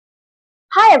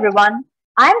Hi everyone,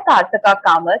 I'm Karthika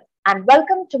Kamath and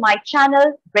welcome to my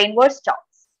channel Brainverse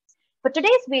Talks. For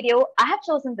today's video, I have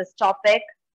chosen this topic,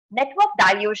 network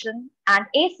dilution and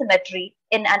asymmetry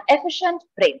in an efficient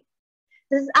brain.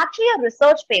 This is actually a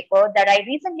research paper that I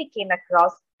recently came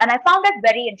across and I found it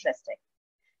very interesting.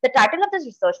 The title of this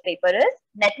research paper is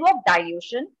Network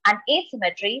Dilution and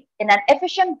Asymmetry in an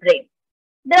Efficient Brain.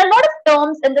 There are a lot of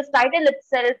terms in this title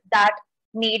itself that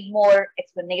need more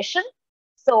explanation.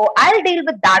 So I'll deal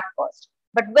with that first.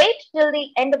 But wait till the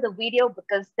end of the video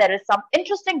because there is some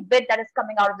interesting bit that is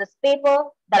coming out of this paper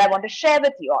that I want to share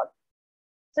with you all.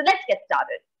 So let's get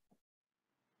started.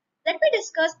 Let me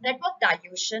discuss network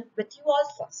dilution with you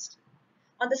all first.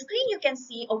 On the screen, you can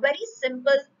see a very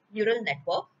simple neural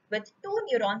network with 2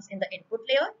 neurons in the input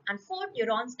layer and 4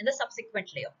 neurons in the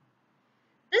subsequent layer.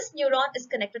 This neuron is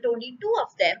connected to only 2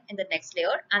 of them in the next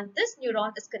layer, and this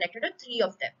neuron is connected to 3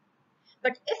 of them.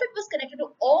 But if it was connected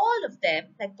to all of them,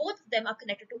 like both of them are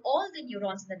connected to all the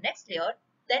neurons in the next layer,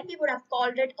 then we would have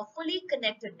called it a fully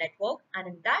connected network. And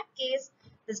in that case,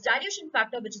 this dilution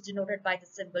factor, which is denoted by the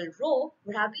symbol rho,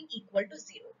 would have been equal to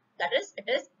 0. That is, it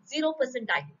is 0%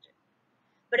 diluted.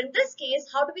 But in this case,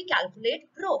 how do we calculate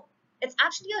rho? It's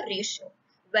actually a ratio,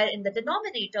 where in the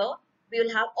denominator, we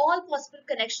will have all possible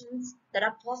connections that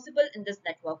are possible in this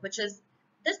network, which is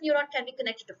this neuron can be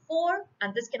connected to 4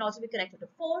 and this can also be connected to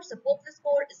 4. So both this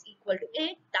 4 is equal to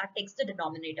 8. That takes the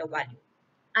denominator value.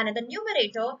 And in the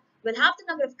numerator, we'll have the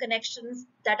number of connections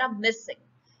that are missing.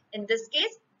 In this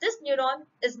case, this neuron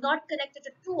is not connected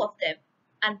to 2 of them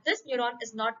and this neuron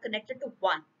is not connected to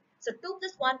 1. So 2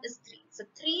 plus 1 is 3. So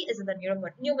 3 is in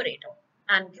the numerator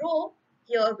and rho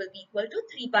here will be equal to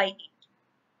 3 by 8.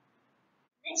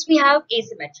 Next we have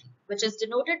asymmetry, which is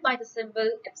denoted by the symbol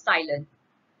epsilon.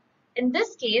 In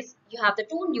this case, you have the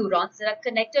 2 neurons that are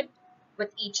connected with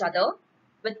each other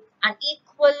with an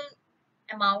equal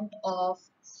amount of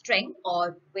strength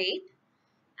or weight,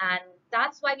 and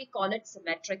that's why we call it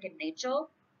symmetric in nature.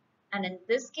 And in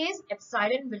this case,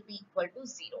 epsilon will be equal to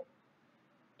 0.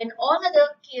 In all other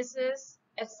cases,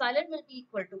 epsilon will be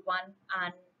equal to 1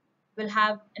 and will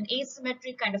have an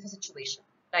asymmetry kind of a situation.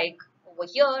 Like over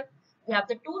here, we have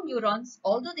the 2 neurons,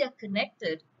 although they are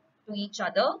connected to each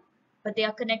other, but they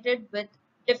are connected with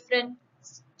different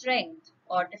strength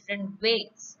or different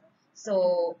weights.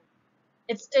 So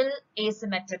it's still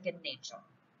asymmetric in nature.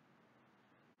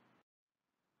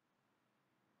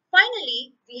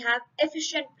 Finally, we have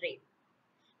efficient brain.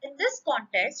 In this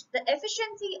context, the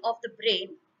efficiency of the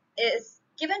brain is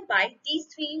given by these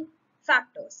 3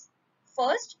 factors.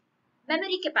 First,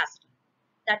 memory capacity,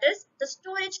 that is the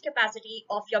storage capacity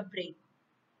of your brain.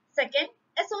 Second,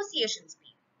 association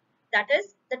speed, that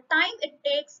is the time it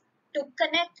takes to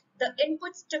connect the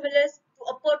input stimulus to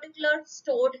a particular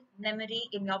stored memory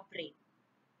in your brain.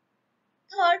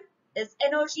 Third is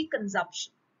energy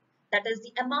consumption, that is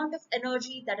the amount of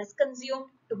energy that is consumed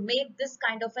to make this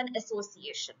kind of an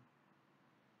association.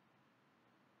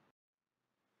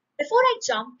 Before I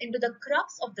jump into the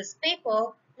crux of this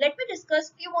paper, let me discuss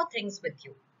a few more things with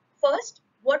you. First,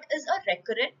 what is a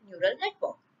recurrent neural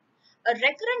network? A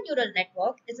recurrent neural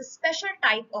network is a special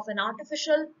type of an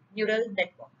artificial neural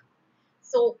network.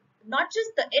 So not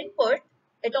just the input,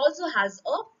 it also has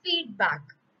a feedback.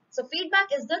 So feedback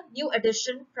is the new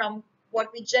addition from what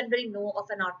we generally know of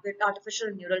an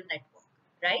artificial neural network,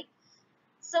 right?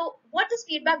 So what this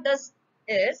feedback does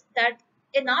is that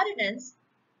in RNNs,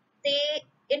 they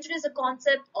introduce a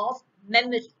concept of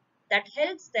memory that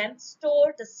helps them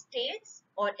store the states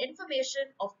or information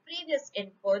of previous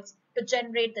inputs to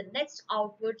generate the next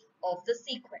output of the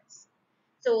sequence.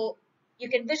 So you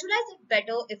can visualize it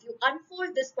better if you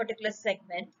unfold this particular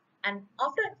segment, and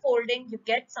after unfolding you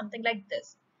get something like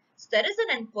this. So there is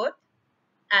an input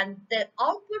and the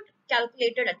output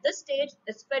calculated at this stage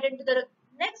is fed into the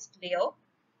next layer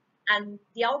and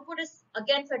the output is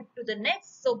again fed to the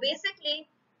next. So basically,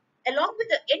 along with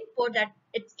the input that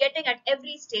it's getting at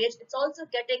every stage, it's also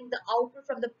getting the output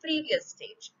from the previous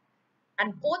stage.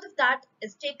 And both of that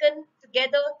is taken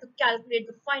together to calculate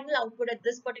the final output at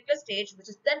this particular stage, which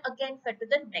is then again fed to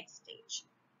the next stage.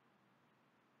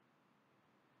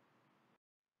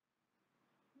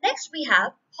 Next, we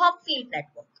have Hopfield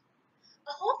network.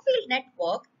 A Hopfield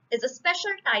network is a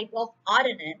special type of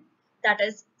RNN that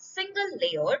is single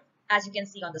layered, as you can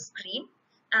see on the screen,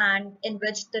 and in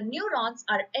which the neurons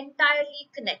are entirely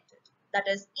connected. That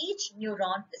is, each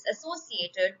neuron is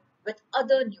associated with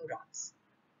other neurons.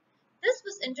 This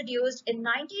was introduced in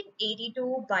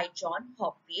 1982 by John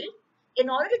Hopfield in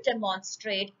order to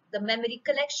demonstrate the memory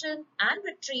collection and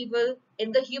retrieval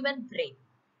in the human brain.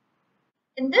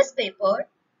 In this paper,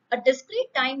 a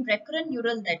discrete time recurrent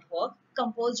neural network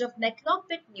composed of McClock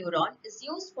bit neuron is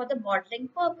used for the modeling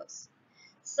purpose.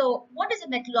 So what is a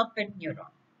McClock bit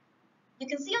neuron? You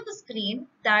can see on the screen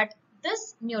that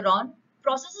this neuron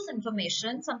processes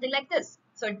information something like this.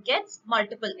 So it gets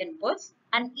multiple inputs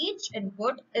and each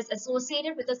input is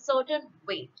associated with a certain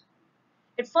weight.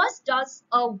 It first does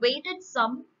a weighted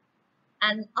sum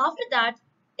and after that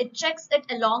it checks it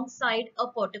alongside a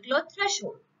particular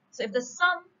threshold. So if the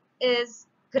sum is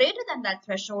greater than that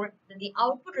threshold, then the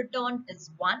output returned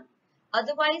is 1,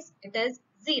 otherwise it is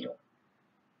 0.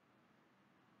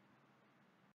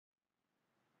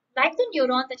 Like the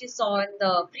neuron that you saw in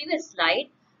the previous slide,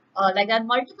 like that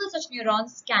multiple such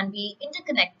neurons can be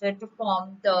interconnected to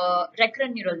form the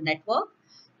recurrent neural network,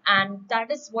 and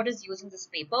that is what is used in this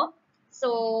paper.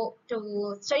 So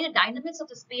to study the dynamics of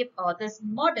this paper, this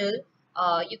model,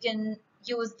 you can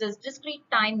use this discrete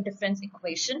time difference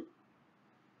equation.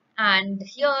 And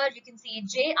here you can see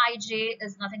Jij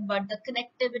is nothing but the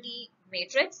connectivity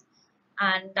matrix,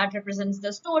 and that represents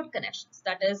the stored connections.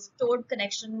 That is stored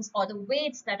connections or the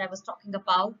weights that I was talking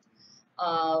about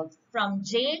from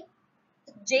jth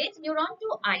neuron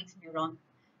to ith neuron.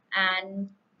 And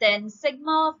then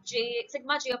sigma j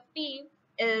of t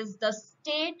is the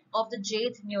state of the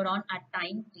jth neuron at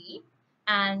time t.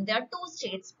 And there are two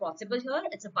states possible here.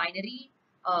 It's a binary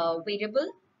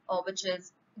variable, which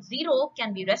is 0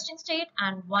 can be resting state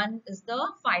and 1 is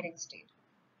the firing state.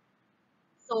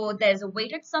 So there's a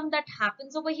weighted sum that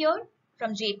happens over here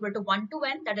from j equal to 1 to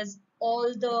n. That is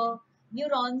all the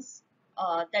neurons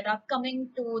that are coming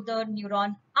to the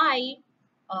neuron I.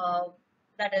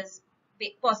 That is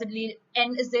possibly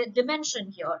n is the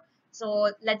dimension here.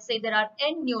 So let's say there are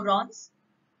n neurons.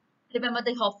 Remember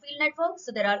the Hopfield network.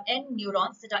 So there are n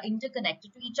neurons that are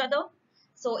interconnected to each other.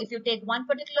 So if you take one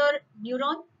particular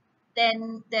neuron,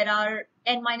 then there are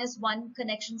n minus 1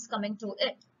 connections coming to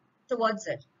it, towards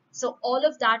it. So all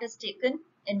of that is taken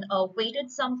in a weighted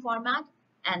sum format,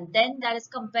 and then that is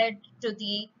compared to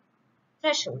the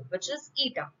threshold, which is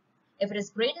eta. If it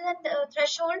is greater than the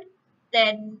threshold,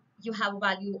 then you have a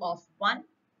value of 1.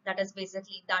 That is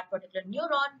basically that particular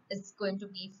neuron is going to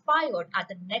be fired at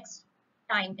the next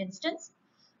time instance.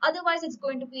 Otherwise, it's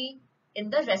going to be in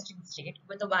the resting state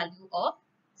with a value of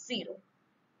 0.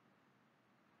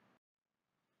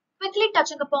 Quickly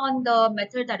touching upon the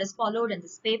method that is followed in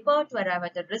this paper to arrive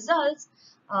at the results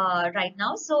right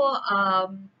now. So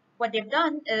what they've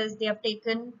done is they have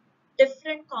taken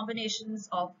different combinations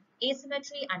of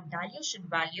asymmetry and dilution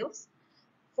values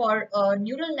for a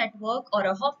neural network or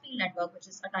a Hopfield network, which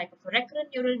is a type of a recurrent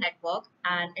neural network,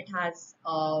 and it has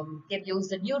they've used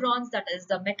the neurons, that is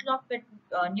the McClock bit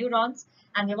neurons,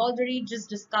 and we've already just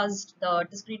discussed the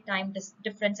discrete time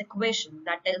difference equation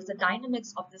that tells the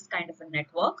dynamics of this kind of a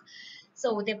network.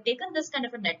 So they've taken this kind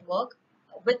of a network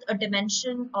with a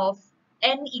dimension of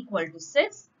n equal to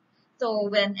 6. So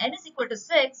when n is equal to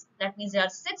 6, that means there are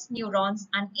 6 neurons,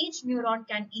 and each neuron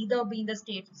can either be in the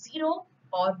state 0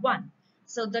 or 1.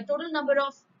 So the total number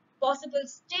of possible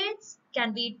states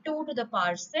can be 2 to the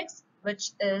power 6,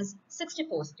 which is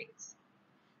 64 states.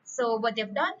 So what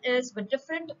they've done is with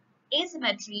different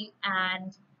asymmetry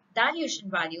and dilution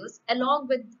values, along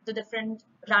with the different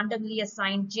randomly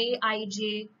assigned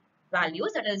Jij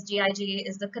values, that is Jij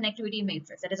is the connectivity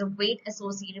matrix, that is a weight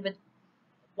associated with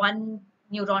one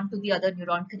neuron to the other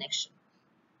neuron connection.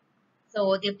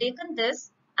 So they've taken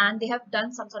this and they have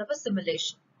done some sort of a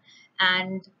simulation.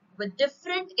 And with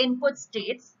different input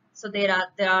states, so there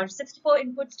are 64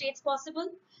 input states possible,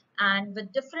 and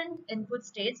with different input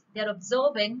states, they are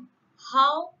observing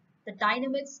how the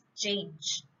dynamics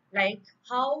change, like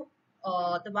how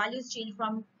the values change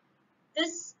from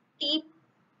this t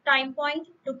time point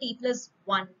to t plus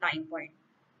 1 time point.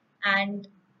 And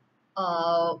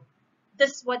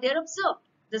this is what they're observed.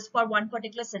 This for one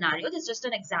particular scenario. This is just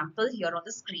an example here on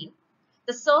the screen.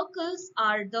 The circles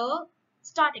are the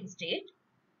starting state.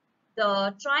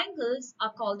 The triangles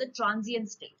are called the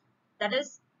transient state. That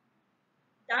is,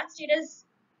 that state is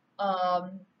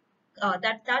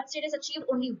that state is achieved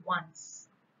only once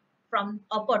from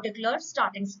a particular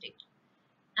starting state.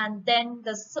 And then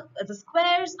the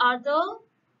squares are the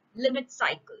limit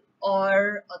cycle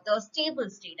or the stable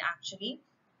state actually.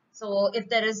 So if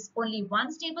there is only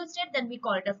one stable state, then we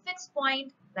call it a fixed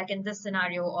point, like in this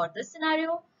scenario or this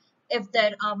scenario. If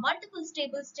there are multiple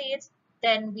stable states,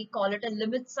 then we call it a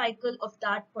limit cycle of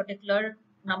that particular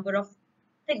number of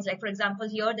things. Like for example,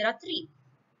 here there are 3.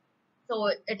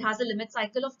 So it has a limit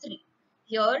cycle of 3.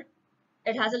 Here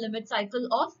it has a limit cycle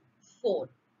of 4.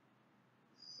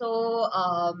 So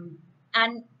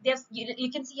and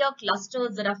you can see here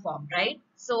clusters that are formed, right?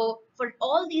 So for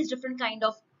all these different kind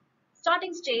of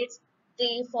starting states,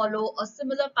 they follow a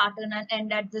similar pattern and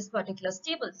end at this particular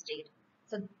stable state.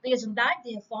 So based on that,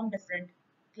 they have formed different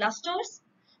clusters,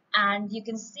 and you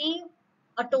can see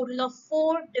a total of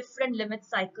 4 different limit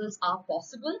cycles are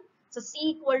possible. So C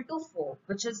equal to 4,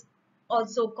 which is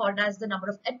also called as the number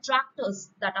of attractors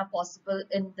that are possible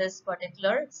in this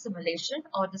particular simulation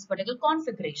or this particular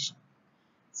configuration.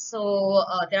 So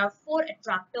there are 4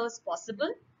 attractors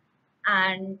possible,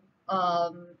 and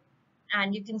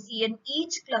you can see in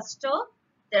each cluster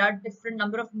there are different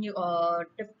number of new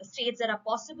states that are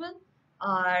possible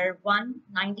are 1,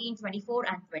 19, 24,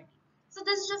 and 20. So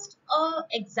this is just an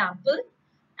example,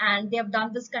 and they have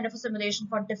done this kind of a simulation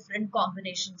for different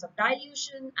combinations of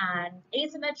dilution and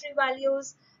asymmetry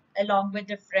values along with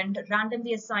different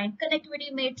randomly assigned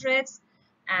connectivity matrix,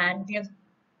 and we have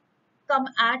come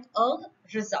at a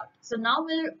result. So now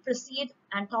we'll proceed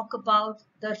and talk about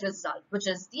the result, which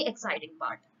is the exciting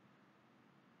part.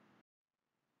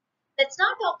 Let's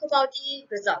now talk about the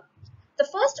result. The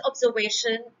first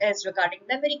observation is regarding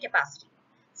memory capacity.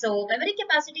 So memory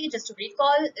capacity, just to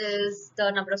recall, is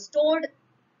the number of stored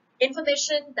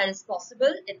information that is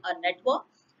possible in a network.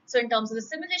 So in terms of the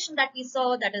simulation that we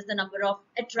saw, that is the number of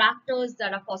attractors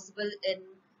that are possible in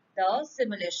the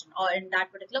simulation or in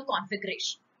that particular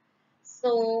configuration.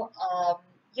 So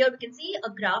here we can see a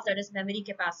graph that is memory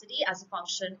capacity as a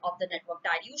function of the network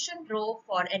dilution rho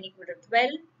for n equal to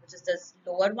 12, which is this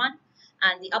lower one,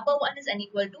 and the upper one is n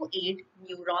equal to 8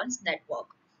 neurons network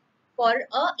for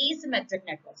a asymmetric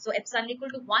network. So epsilon equal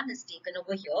to 1 is taken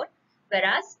over here,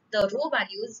 whereas the rho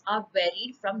values are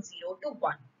varied from 0 to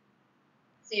 1.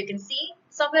 So you can see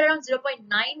somewhere around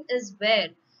 0.9 is where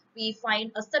we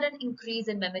find a sudden increase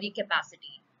in memory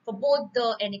capacity for both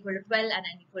the n equal to 12 and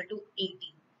n equal to 18.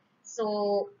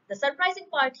 So the surprising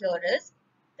part here is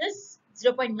this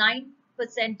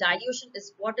 0.9% dilution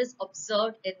is what is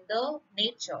observed in the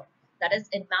nature, that is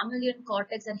in mammalian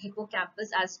cortex and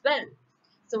hippocampus as well.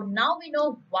 So now we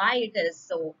know why it is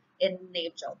so in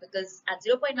nature, because at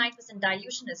 0.9%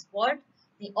 dilution is what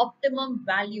the optimum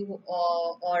value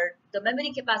or the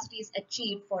memory capacity is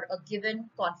achieved for a given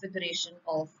configuration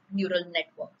of neural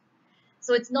network.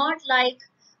 So it's not like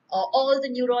all the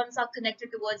neurons are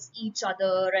connected towards each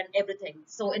other and everything.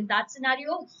 So in that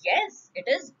scenario, yes, it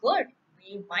is good.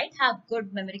 We might have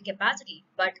good memory capacity,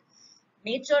 but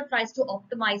nature tries to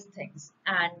optimize things,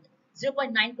 and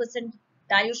 0.9%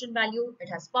 dilution value it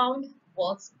has found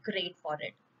works great for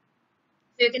it.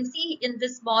 So you can see in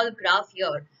this small graph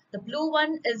here, the blue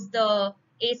one is the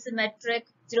asymmetric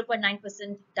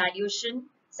 0.9% dilution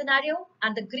scenario,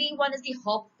 and the green one is the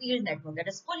Hopfield network, that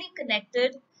is fully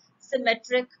connected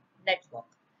symmetric network.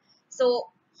 So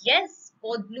yes,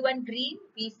 both blue and green,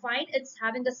 we find it's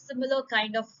having a similar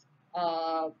kind of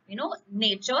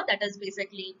nature, that is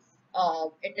basically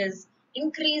it is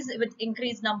increased with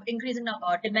increase in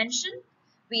dimension.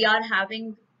 We are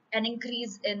having an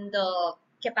increase in the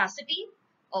capacity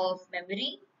of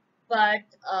memory, but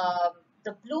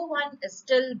the blue one is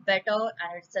still better,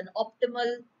 and it's an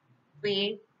optimal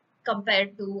way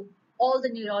compared to all the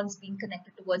neurons being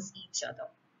connected towards each other.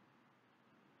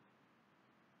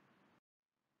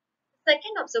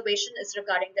 Second observation is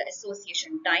regarding the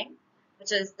association time,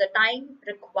 which is the time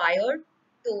required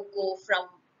to go from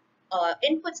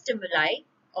input stimuli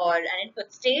or an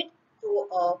input state to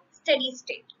a steady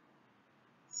state.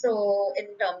 So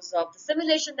in terms of the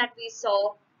simulation that we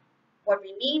saw, what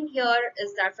we mean here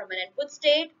is that from an input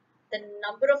state, the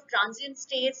number of transient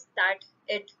states that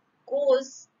it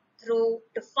goes through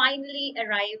to finally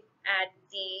arrive at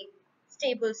the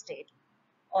stable state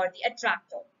or the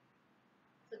attractor.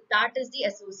 So that is the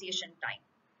association time.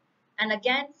 And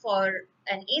again, for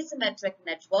an asymmetric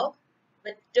network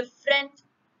with different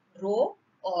rho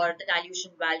or the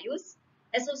dilution values,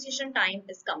 association time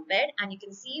is compared, and you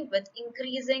can see with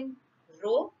increasing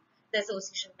rho, the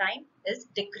association time is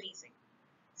decreasing.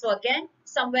 So again,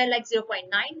 somewhere like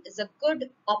 0.9 is a good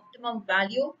optimum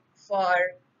value for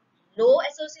low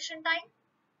association time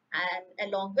and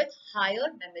along with higher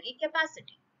memory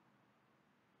capacity.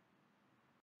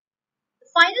 The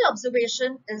final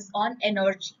observation is on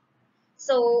energy.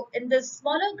 So in the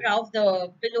smaller graph,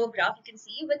 the below graph, you can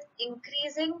see with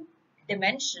increasing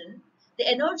dimension, the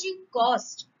energy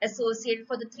cost associated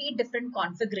for the 3 different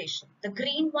configurations. The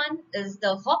green one is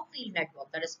the Hopfield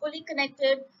network, that is fully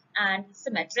connected and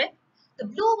symmetric. The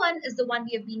blue one is the one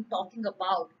we have been talking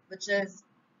about, which is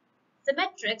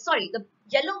symmetric. Sorry, the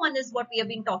yellow one is what we have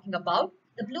been talking about.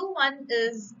 The blue one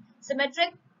is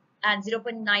symmetric and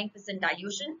 0.9%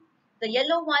 dilution. The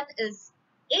yellow one is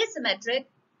asymmetric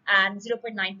and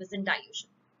 0.9% dilution.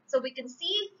 So we can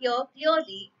see here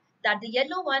clearly that the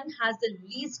yellow one has the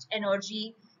least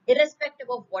energy irrespective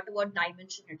of whatever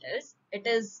dimension it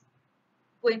is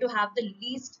going to have the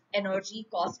least energy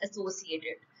cost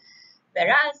associated,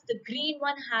 whereas the green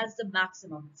one has the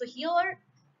maximum. So here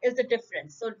is the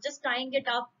difference. So just tying it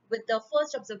up with the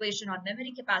first observation on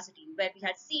memory capacity, where we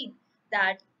had seen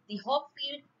that the Hawk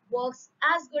field works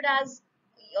as good as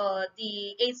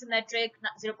the asymmetric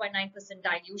 0.9%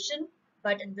 dilution,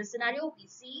 but in this scenario we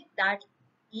see that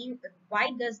why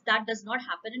does not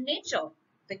happen in nature?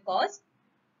 Because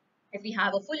if we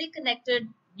have a fully connected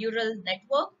neural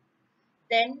network,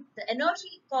 then the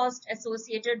energy cost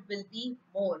associated will be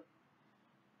more.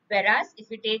 Whereas if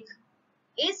we take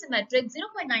asymmetric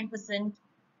 0.9%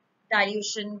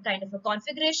 dilution kind of a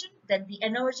configuration, then the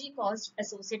energy cost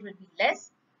associated will be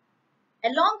less,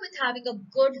 along with having a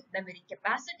good memory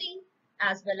capacity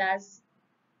as well as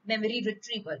memory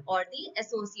retrieval or the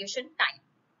association time.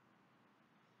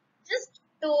 Just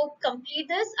to complete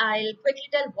this, I'll quickly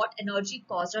tell what energy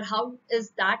cost or how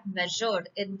is that measured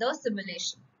in the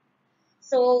simulation.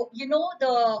 So you know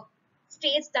the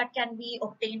states that can be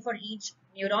obtained for each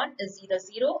neuron is either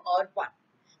 0 or 1.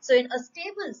 So in a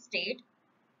stable state,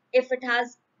 if it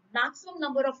has maximum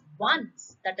number of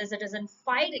ones, that is it is in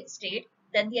firing state,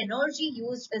 then the energy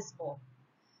used is more.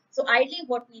 So ideally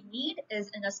what we need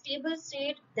is in a stable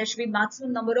state, there should be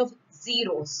maximum number of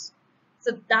zeros.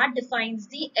 So that defines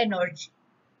the energy.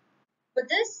 With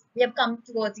this, we have come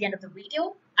towards the end of the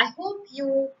video. I hope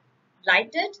you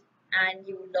liked it and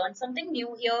you learned something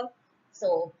new here.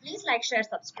 So please like, share,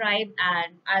 subscribe,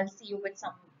 and I'll see you with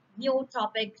some new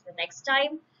topic the next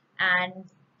time. And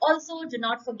also do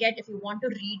not forget, if you want to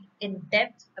read in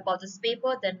depth about this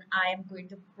paper, then I am going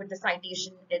to put the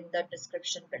citation in the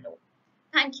description below.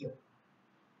 Thank you.